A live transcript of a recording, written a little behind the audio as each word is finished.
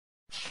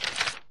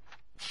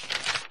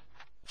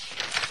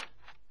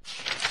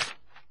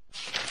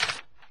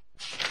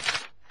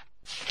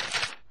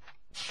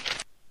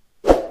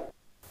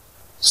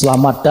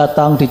Selamat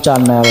datang di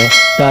channel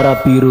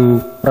Darah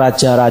Biru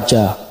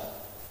Raja-Raja,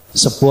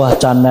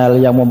 sebuah channel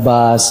yang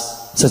membahas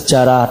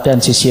sejarah dan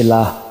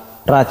silsilah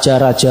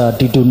raja-raja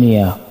di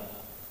dunia.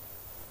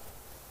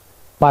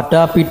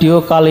 Pada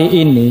video kali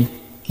ini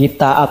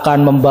kita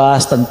akan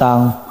membahas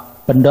tentang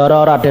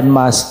Bendara Raden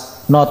Mas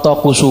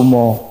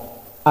Notokusumo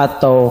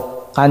atau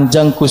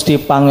Kanjeng Gusti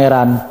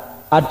Pangeran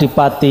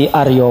Adipati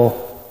Ario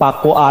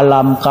Paku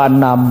Alam VI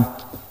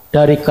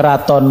dari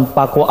Keraton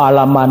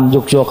PakuAlaman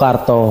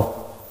Yogyakarta,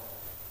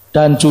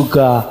 dan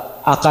juga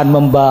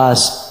akan membahas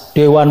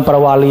Dewan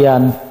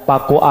Perwalian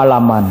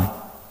PakuAlaman.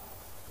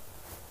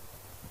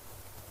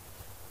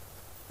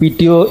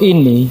 Video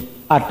ini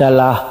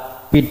adalah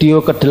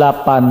video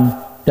ke-8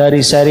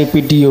 dari seri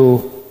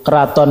video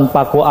Keraton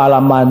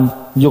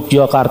PakuAlaman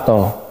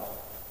Yogyakarta.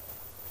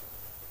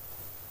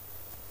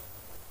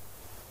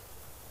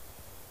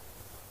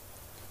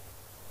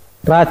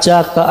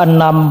 Raja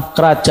ke-6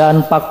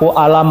 Kerajaan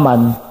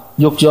PakuAlaman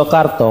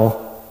Yogyakarta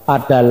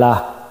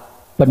adalah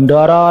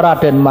Bendara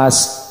Raden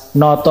Mas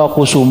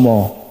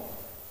Notokusumo,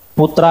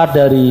 putra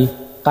dari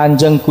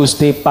Kanjeng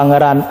Gusti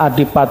Pangeran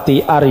Adipati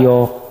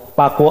Ario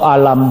Paku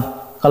Alam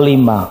V.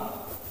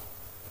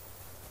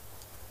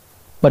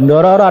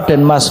 Bendara Raden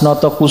Mas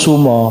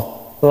Notokusumo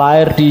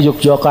lahir di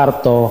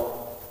Yogyakarta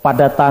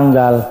pada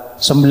tanggal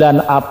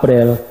 9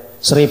 April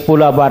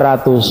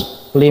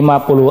 1856.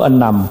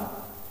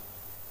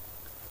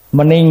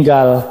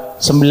 Meninggal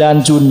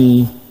 9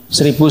 Juni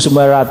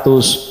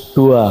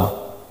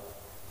 1902.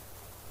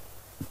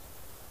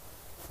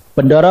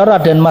 Bendara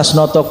Raden Mas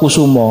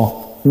Notokusumo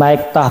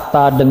naik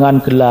tahta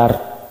dengan gelar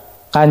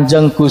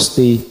Kanjeng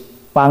Gusti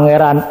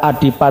Pangeran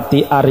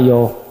Adipati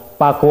Ario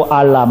Paku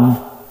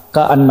Alam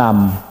ke-6.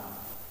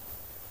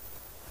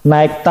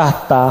 Naik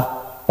tahta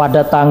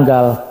pada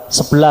tanggal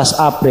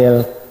 11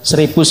 April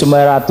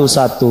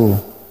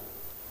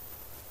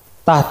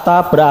 1901. Tahta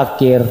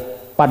berakhir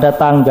pada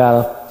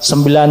tanggal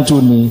 9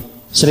 Juni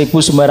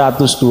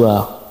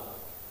 1902.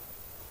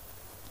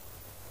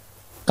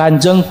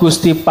 Kanjeng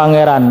Gusti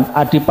Pangeran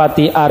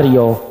Adipati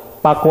Ario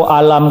Paku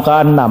Alam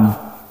ke-6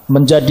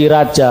 menjadi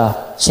raja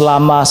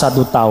selama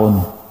 1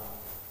 tahun.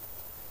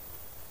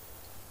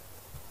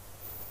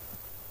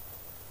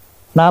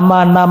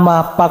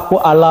 Nama-nama Paku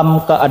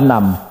Alam ke-6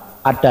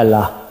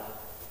 adalah: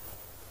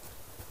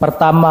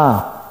 pertama,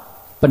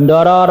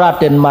 Bendara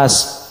Raden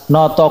Mas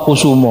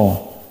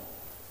Notokusumo.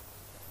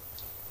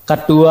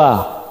 Kedua,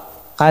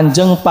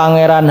 Kanjeng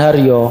Pangeran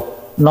Haryo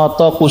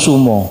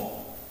Notokusumo.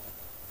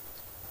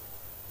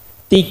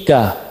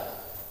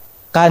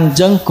 3.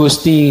 Kanjeng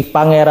Gusti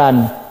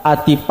Pangeran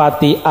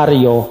Adipati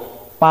Ario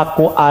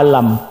Paku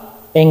Alam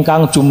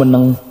ingkang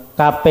jumeneng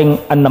kaping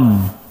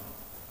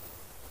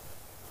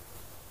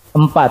 6.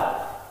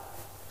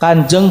 4.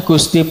 Kanjeng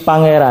Gusti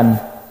Pangeran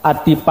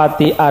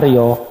Adipati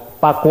Ario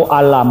Paku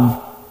Alam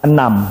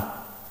VI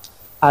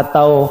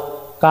atau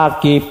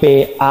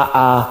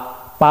KGPAA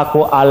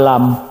Paku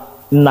Alam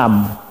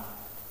VI.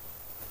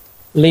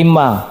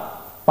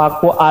 5.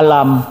 Paku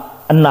Alam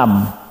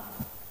VI.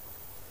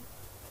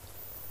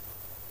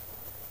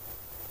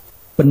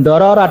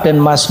 Bendara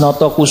Raden Mas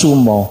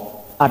Notokusumo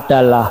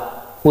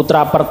adalah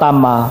putra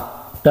pertama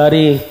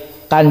dari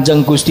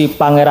Kanjeng Gusti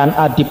Pangeran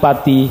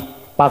Adipati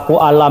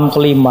Paku Alam V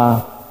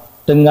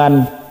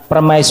dengan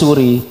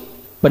permaisuri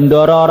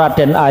Bendara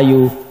Raden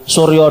Ayu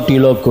Suryo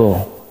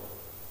Dilogo.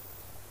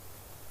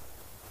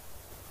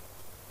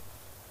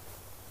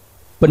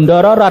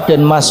 Bendara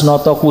Raden Mas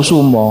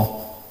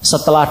Notokusumo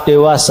setelah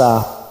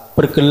dewasa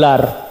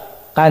bergelar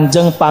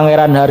Kanjeng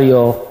Pangeran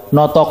Haryo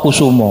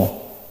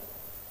Notokusumo.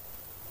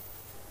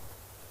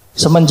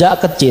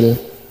 Semenjak kecil,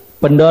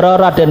 Bendara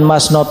Raden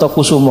Mas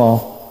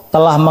Notokusumo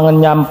telah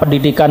mengenyam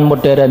pendidikan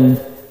modern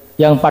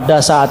yang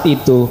pada saat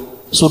itu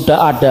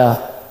sudah ada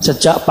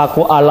sejak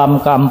Paku Alam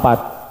ke-4.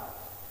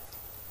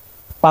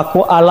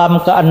 Paku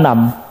Alam ke-6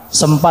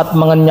 sempat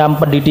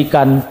mengenyam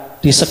pendidikan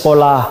di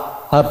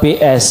sekolah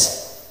HBS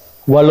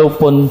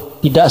walaupun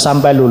tidak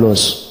sampai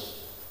lulus.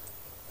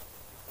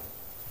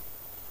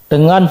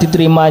 Dengan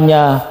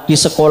diterimanya di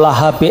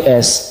sekolah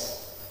HBS,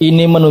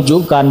 ini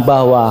menunjukkan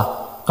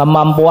bahwa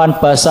kemampuan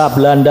bahasa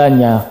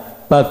Belandanya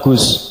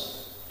bagus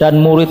dan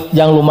murid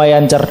yang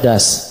lumayan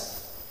cerdas.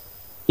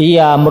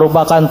 Ia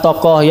merupakan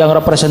tokoh yang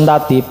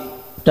representatif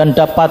dan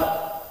dapat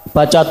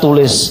baca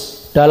tulis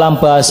dalam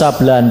bahasa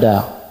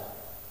Belanda.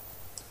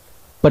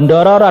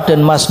 Bendara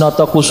Raden Mas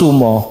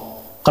Notokusumo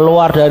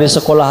keluar dari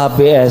sekolah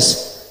HBS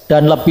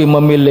dan lebih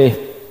memilih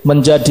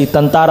menjadi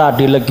tentara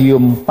di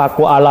Legium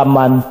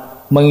PakuAlaman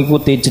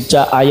mengikuti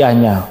jejak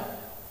ayahnya.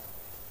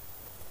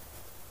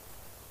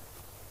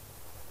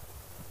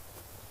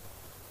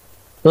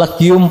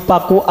 Legium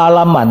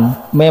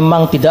PakuAlaman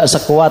memang tidak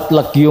sekuat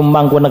Legium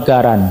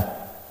Mangkunegaran.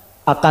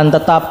 Akan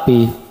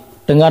tetapi,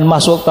 dengan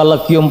masuk ke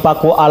Legium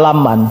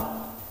PakuAlaman,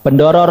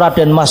 Bendara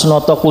Raden Mas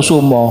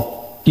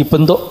Notokusumo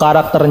dibentuk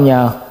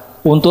karakternya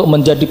untuk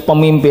menjadi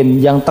pemimpin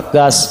yang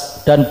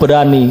tegas dan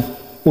berani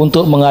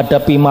untuk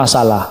menghadapi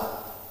masalah.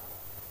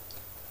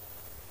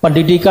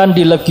 Pendidikan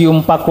di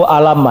Legium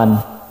PakuAlaman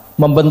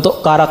membentuk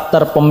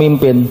karakter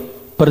pemimpin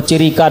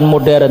bercirikan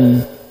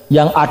modern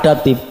yang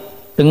adaptif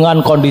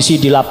dengan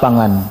kondisi di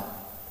lapangan.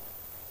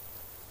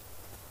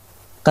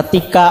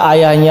 Ketika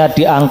ayahnya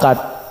diangkat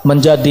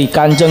menjadi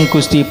Kanjeng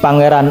Gusti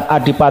Pangeran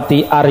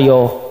Adipati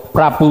Ario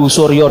Prabu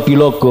Suryo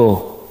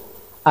Dilogo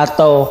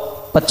atau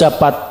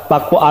pejabat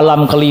Paku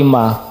Alam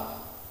kelima,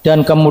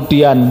 dan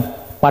kemudian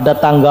pada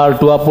tanggal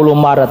 20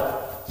 Maret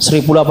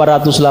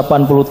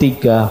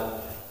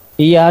 1883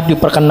 ia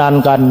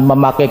diperkenankan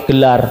memakai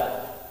gelar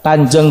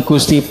Kanjeng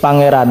Gusti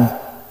Pangeran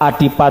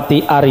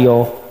Adipati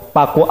Ario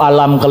Paku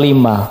Alam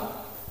kelima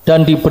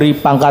dan diberi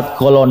pangkat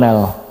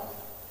kolonel.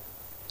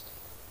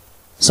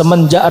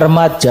 Semenjak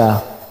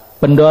remaja,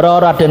 Bendara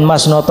Raden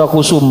Mas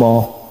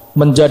Notokusumo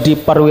menjadi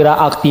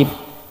perwira aktif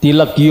di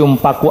Legium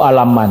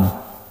PakuAlaman.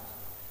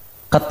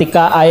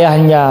 Ketika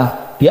ayahnya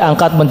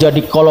diangkat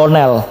menjadi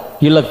kolonel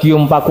di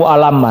Legium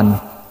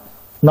PakuAlaman,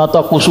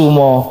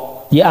 Notokusumo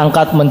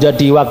diangkat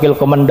menjadi wakil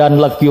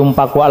komandan Legium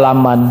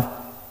PakuAlaman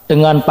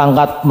dengan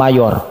pangkat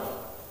mayor.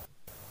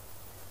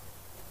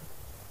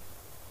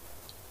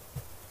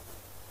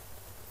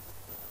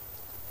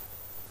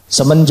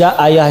 Semenjak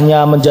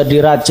ayahnya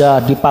menjadi raja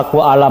di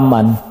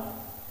PakuAlaman,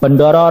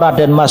 Bendara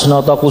Raden Mas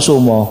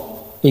Notokusumo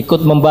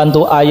ikut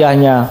membantu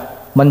ayahnya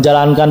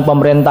menjalankan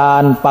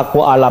pemerintahan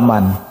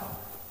PakuAlaman.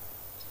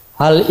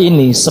 Hal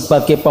ini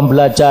sebagai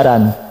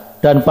pembelajaran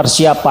dan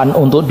persiapan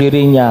untuk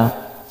dirinya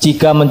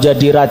jika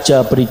menjadi raja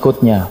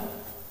berikutnya.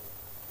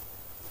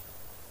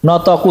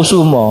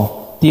 Notokusumo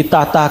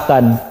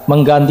ditahtakan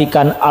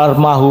menggantikan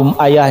almarhum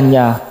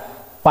ayahnya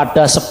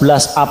pada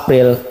 11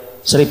 April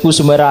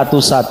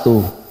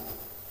 1901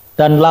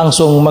 dan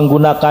langsung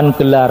menggunakan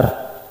gelar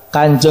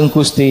Kanjeng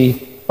Gusti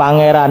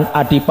Pangeran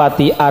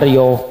Adipati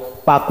Ario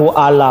Paku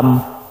Alam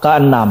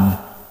ke-6.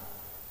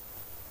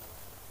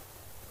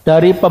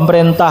 Dari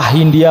pemerintah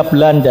Hindia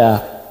Belanda,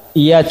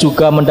 ia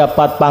juga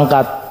mendapat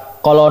pangkat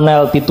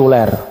kolonel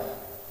tituler.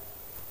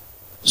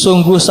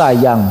 Sungguh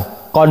sayang,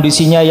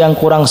 kondisinya yang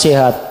kurang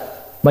sehat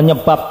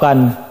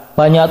menyebabkan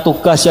banyak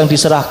tugas yang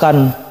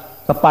diserahkan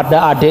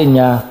kepada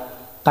adiknya,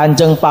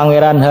 Kanjeng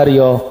Pangeran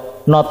Haryo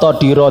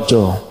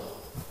Notodirojo.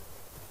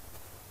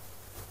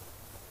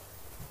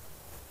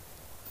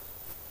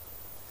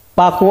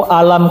 Paku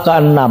Alam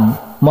ke-6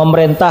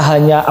 memerintah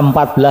hanya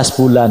 14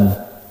 bulan,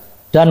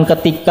 dan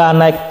ketika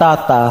naik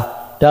tahta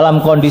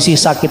dalam kondisi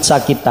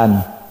sakit-sakitan,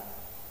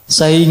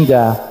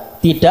 sehingga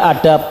tidak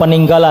ada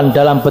peninggalan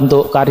dalam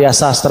bentuk karya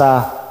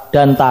sastra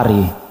dan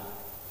tari.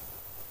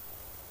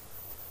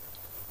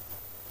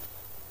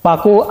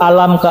 Paku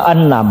Alam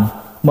ke-6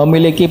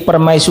 memiliki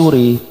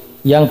permaisuri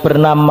yang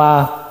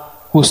bernama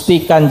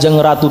Gusti Kanjeng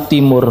Ratu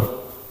Timur,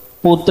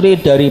 putri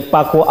dari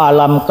Paku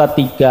Alam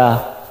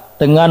ke-3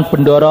 dengan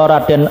Bendara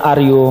Raden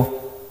Aryo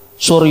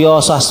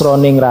Suryo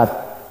Sastroningrat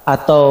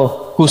atau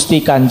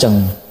Gusti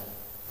Kanjeng.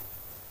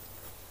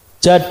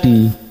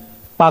 Jadi,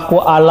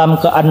 Paku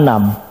Alam ke-6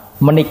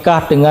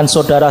 menikah dengan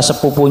saudara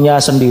sepupunya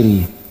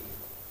sendiri.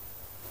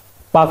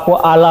 Paku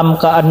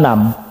Alam ke-6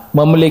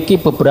 memiliki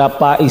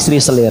beberapa istri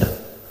selir.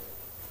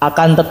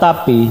 Akan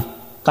tetapi,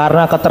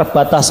 karena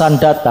keterbatasan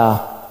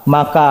data,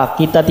 maka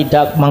kita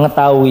tidak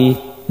mengetahui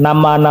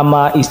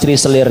nama-nama istri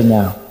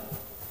selirnya.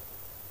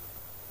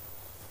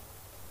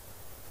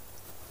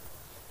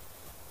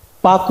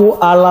 Paku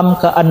Alam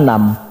ke-6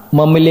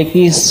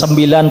 memiliki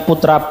 9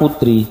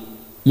 putra-putri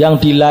yang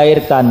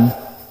dilahirkan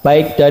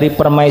baik dari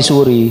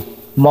permaisuri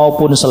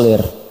maupun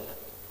selir.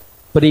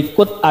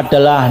 Berikut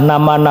adalah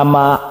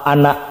nama-nama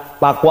anak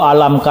Paku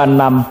Alam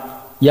ke-6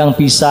 yang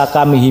bisa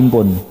kami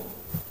himpun.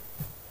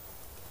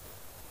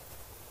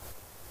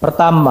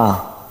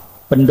 Pertama,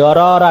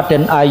 Bendara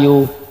Raden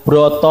Ayu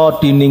Broto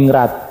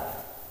Diningrat,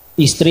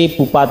 istri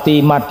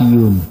Bupati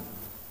Madiun.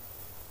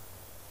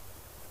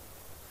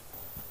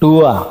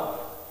 2.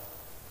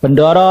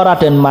 Bendara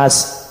Raden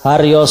Mas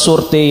Haryo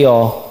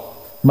Surteyo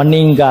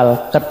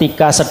meninggal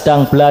ketika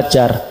sedang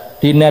belajar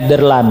di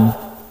Nederland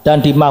dan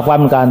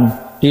dimakamkan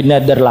di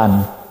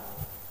Nederland.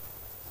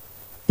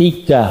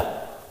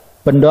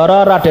 3.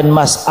 Bendara Raden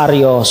Mas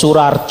Aryo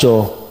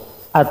Surarjo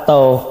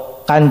atau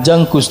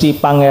Kanjeng Gusti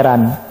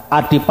Pangeran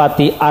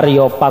Adipati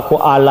Ario Paku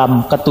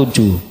Alam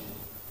ke-7.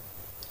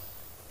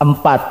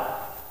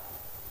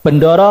 4.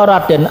 Bendara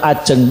Raden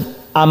Ajeng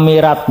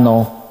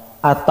Amiratno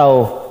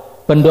atau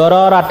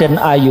Bendara Raden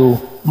Ayu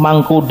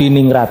Mangku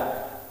Diningrat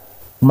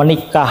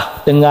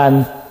menikah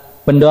dengan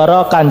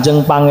Bendara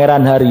Kanjeng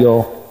Pangeran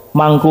Haryo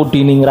Mangku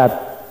Diningrat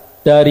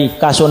dari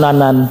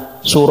Kasunanan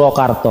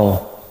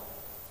Surakarta.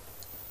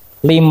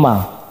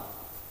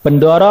 5.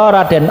 Bendara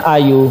Raden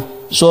Ayu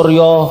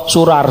Suryo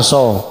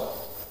Surarso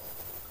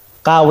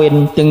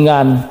kawin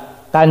dengan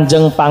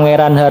Kanjeng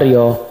Pangeran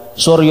Haryo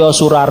Suryo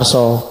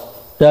Surarso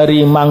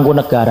dari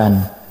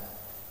Mangkunegaran.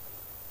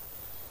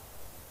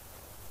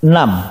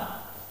 6.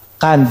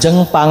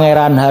 Kanjeng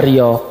Pangeran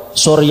Haryo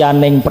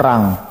Suryaning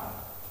Perang.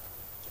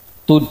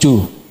 7.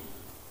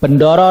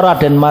 Bendara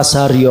Raden Mas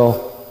Haryo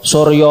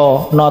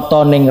Suryo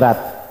Notoningrat.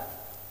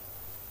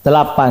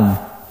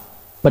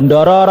 8.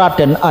 Bendara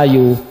Raden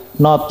Ayu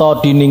Noto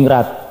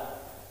Diningrat.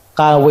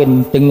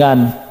 kawin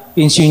dengan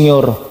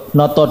Insinyur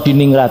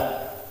Notodiningrat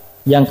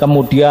yang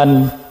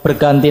kemudian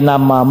berganti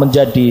nama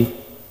menjadi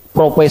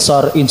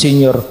Profesor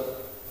Insinyur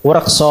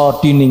Wrekso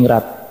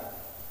Diningrat.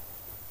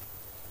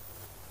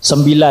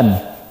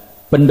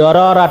 9.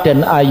 Bendara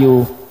Raden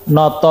Ayu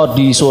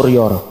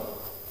Notodisuryor.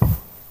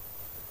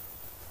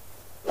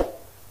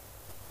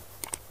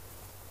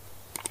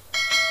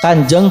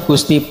 Kanjeng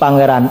Gusti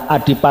Pangeran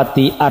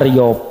Adipati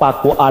Aryo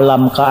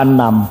PakuAlam VI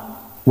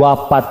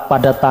wafat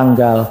pada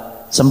tanggal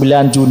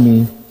 9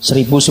 Juni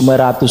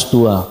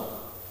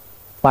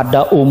 1902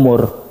 pada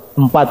umur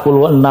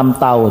 46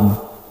 tahun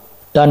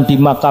dan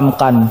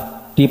dimakamkan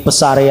di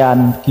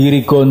Pesarian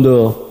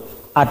Girigondo,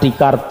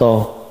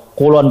 Adikarto,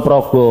 Kulon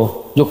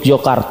Progo,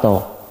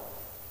 Yogyakarta.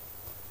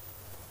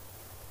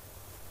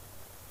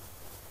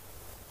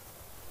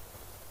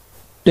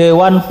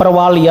 Dewan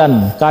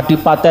Perwalian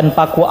Kadipaten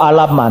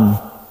PakuAlaman,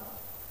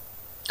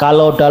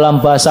 kalau dalam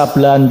bahasa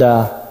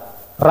Belanda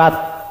Raad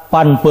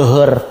van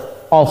Beheer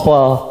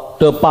over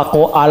de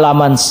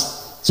PakuAlaman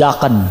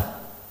VI,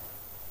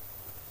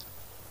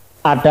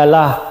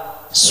 adalah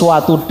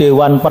suatu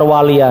dewan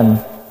perwalian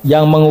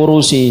yang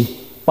mengurusi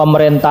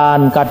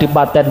pemerintahan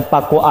Kadipaten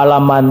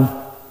PakuAlaman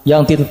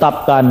yang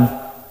ditetapkan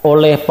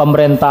oleh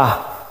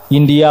pemerintah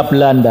Hindia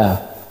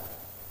Belanda.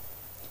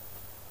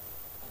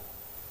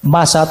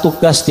 Masa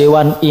tugas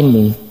dewan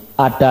ini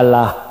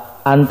adalah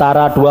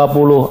antara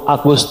 20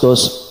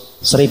 Agustus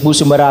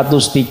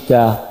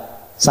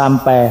 1903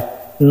 sampai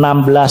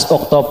 16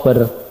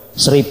 Oktober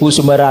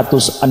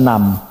 1906.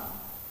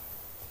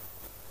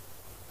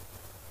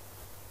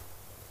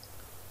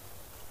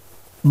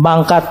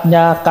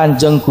 Mangkatnya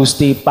Kanjeng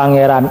Gusti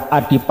Pangeran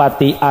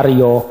Adipati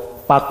Aryo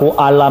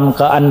PakuAlam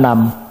VI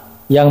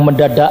yang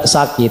mendadak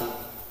sakit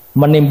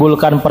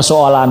menimbulkan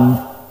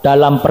persoalan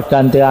dalam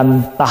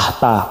pergantian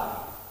tahta.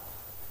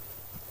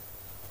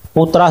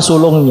 Putra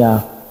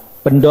sulungnya,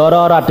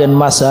 Bendara Raden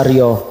Mas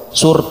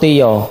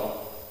Surtiyo,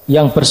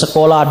 yang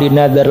bersekolah di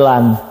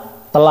Nederland,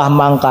 telah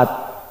mangkat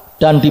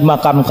dan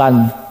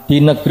dimakamkan di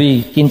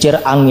negeri kincir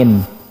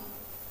angin.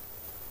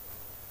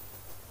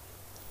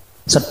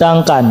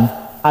 Sedangkan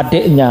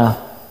adiknya,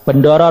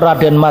 Bendara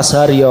Raden Mas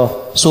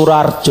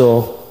Surarjo,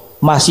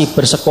 masih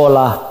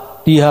bersekolah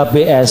di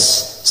HBS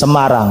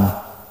Semarang.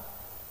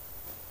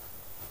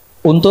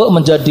 Untuk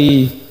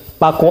menjadi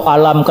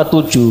PakuAlam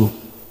ke-7,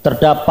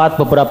 terdapat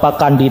beberapa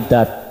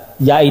kandidat,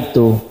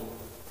 yaitu: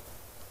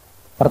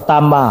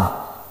 pertama,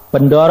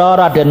 Bendara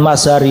Raden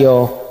Mas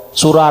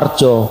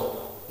Surarjo,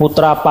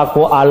 putra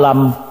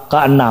PakuAlam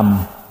ke-6.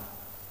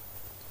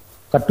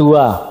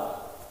 Kedua,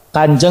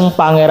 Kanjeng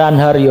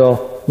Pangeran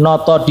Haryo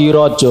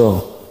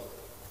Notodirojo,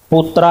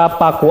 putra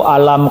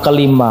PakuAlam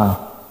ke-5,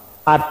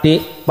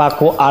 adik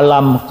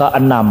PakuAlam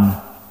ke-6.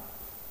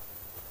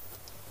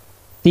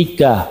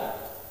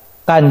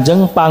 3.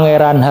 Kanjeng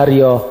Pangeran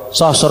Haryo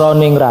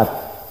Sosroningrat,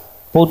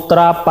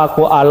 putra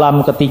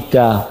PakuAlam ke-3,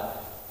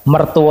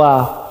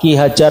 mertua Ki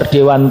Hajar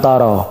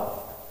Dewantara.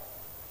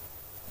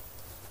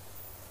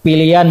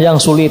 Pilihan yang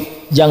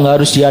sulit yang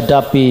harus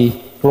dihadapi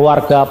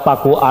keluarga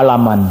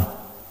PakuAlaman.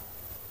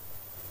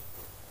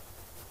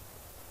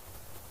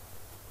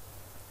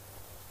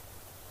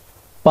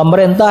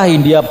 Pemerintah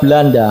Hindia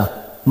Belanda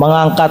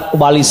mengangkat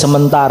wali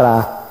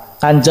sementara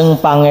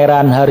Kanjeng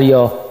Pangeran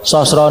Haryo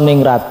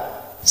Sosroningrat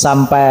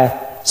sampai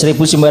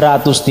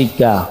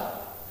 1903.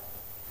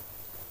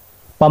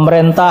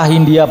 Pemerintah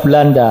Hindia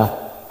Belanda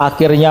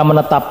akhirnya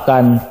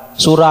menetapkan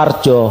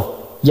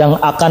Surarjo yang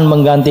akan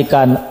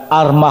menggantikan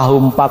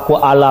almarhum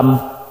PakuAlam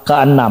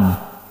ke-6.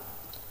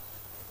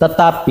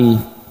 Tetapi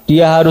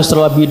dia harus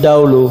terlebih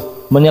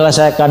dahulu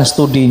menyelesaikan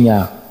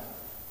studinya.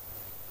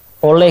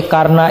 Oleh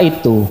karena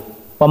itu,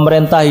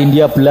 pemerintah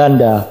Hindia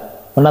Belanda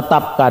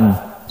menetapkan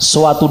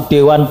suatu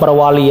dewan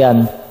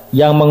perwalian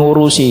yang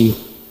mengurusi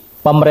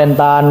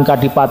pemerintahan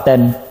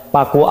Kadipaten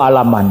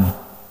PakuAlaman.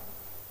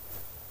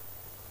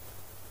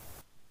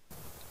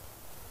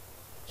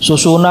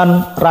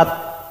 Susunan Raad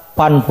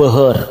van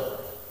Beheer.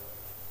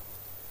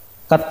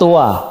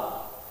 Ketua,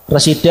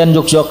 Residen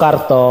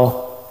Yogyakarta,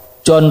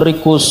 John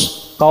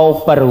Rikus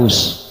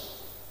Kauperus.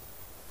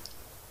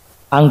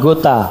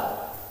 Anggota,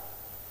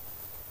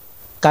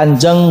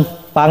 Kanjeng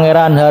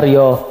Pangeran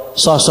Haryo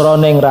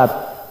Sosroningrat,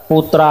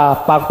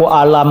 putra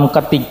PakuAlam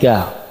ke-3.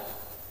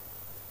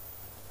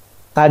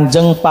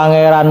 Kanjeng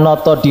Pangeran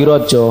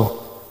Notodirojo,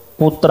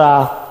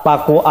 putra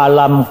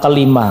PakuAlam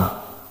ke-5.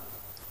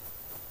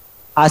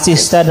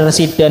 Asisten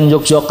Residen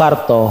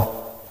Yogyakarta,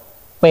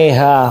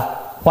 PH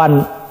Van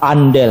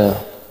Andel.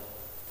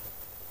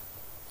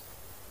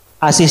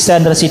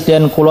 Asisten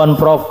Residen Kulon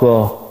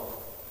Progo,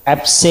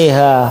 FCH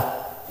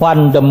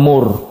Van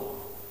Demur.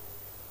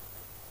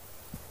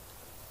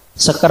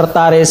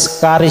 Sekretaris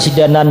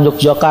Karesidenan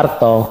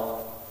Yogyakarta,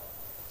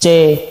 C.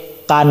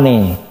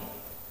 Kane.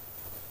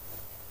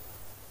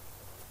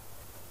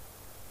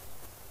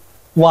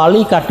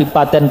 Wali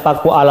Kadipaten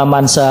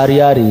PakuAlaman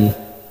sehari-hari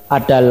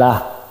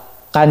adalah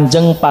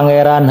Kanjeng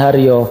Pangeran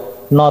Haryo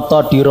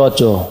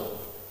Notodirojo.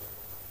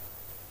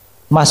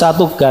 Masa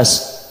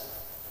tugas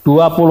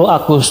 20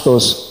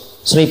 Agustus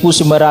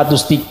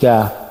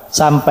 1903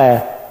 sampai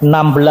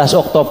 16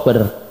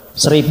 Oktober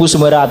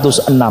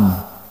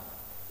 1906.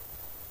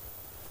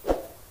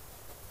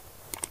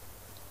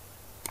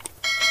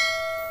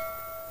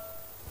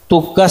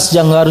 Tugas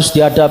yang harus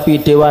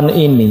dihadapi Dewan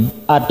ini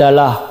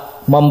adalah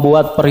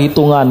membuat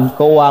perhitungan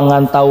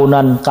keuangan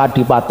tahunan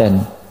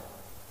Kadipaten.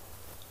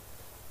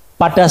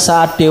 Pada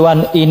saat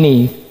Dewan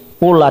ini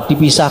pula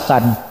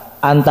dipisahkan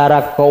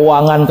antara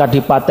keuangan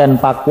Kadipaten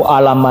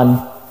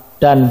PakuAlaman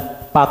dan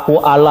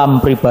Paku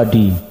Alam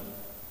pribadi.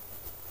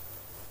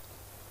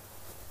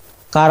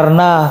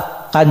 Karena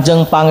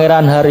Kanjeng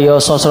Pangeran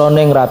Arya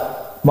Sosroningrat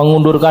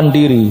mengundurkan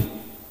diri,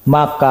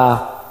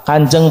 maka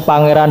Kanjeng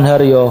Pangeran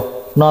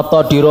Arya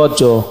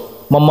Notodirojo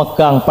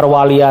memegang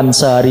perwalian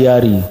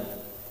sehari-hari.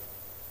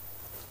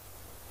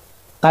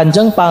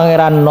 Kanjeng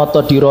Pangeran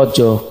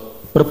Notodirojo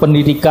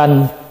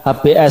berpendidikan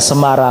HBS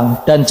Semarang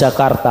dan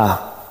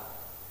Jakarta.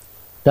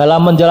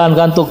 Dalam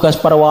menjalankan tugas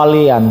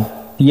perwalian,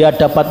 dia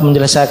dapat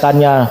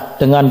menyelesaikannya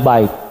dengan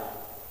baik.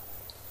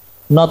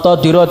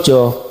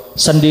 Notodirojo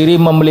sendiri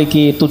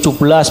memiliki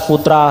 17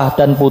 putra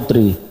dan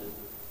putri.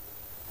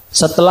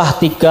 Setelah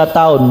 3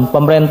 tahun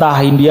pemerintah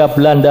Hindia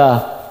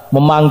Belanda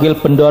memanggil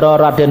Bendara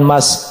Raden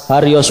Mas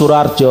Haryo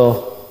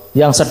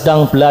yang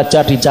sedang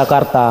belajar di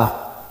Jakarta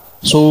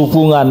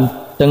sehubungan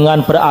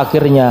dengan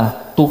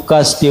berakhirnya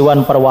tugas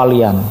Dewan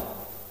Perwalian.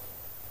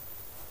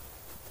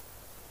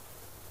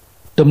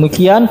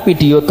 Demikian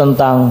video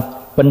tentang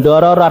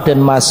Bendara Raden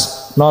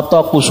Mas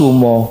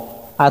Notokusumo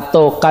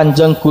atau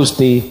Kanjeng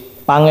Gusti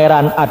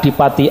Pangeran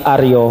Adipati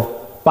Aryo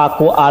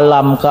Paku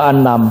Alam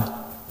ke-6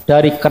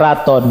 dari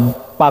Keraton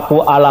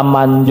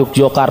PakuAlaman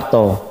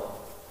Yogyakarta,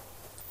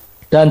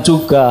 dan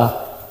juga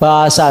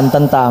bahasan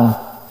tentang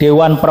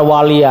Dewan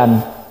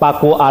Perwalian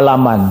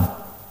PakuAlaman.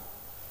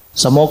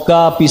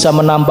 Semoga bisa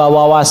menambah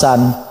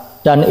wawasan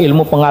dan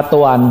ilmu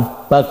pengetahuan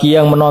bagi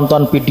yang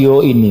menonton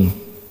video ini.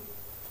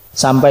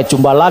 Sampai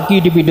jumpa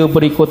lagi di video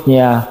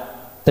berikutnya.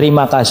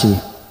 Terima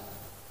kasih.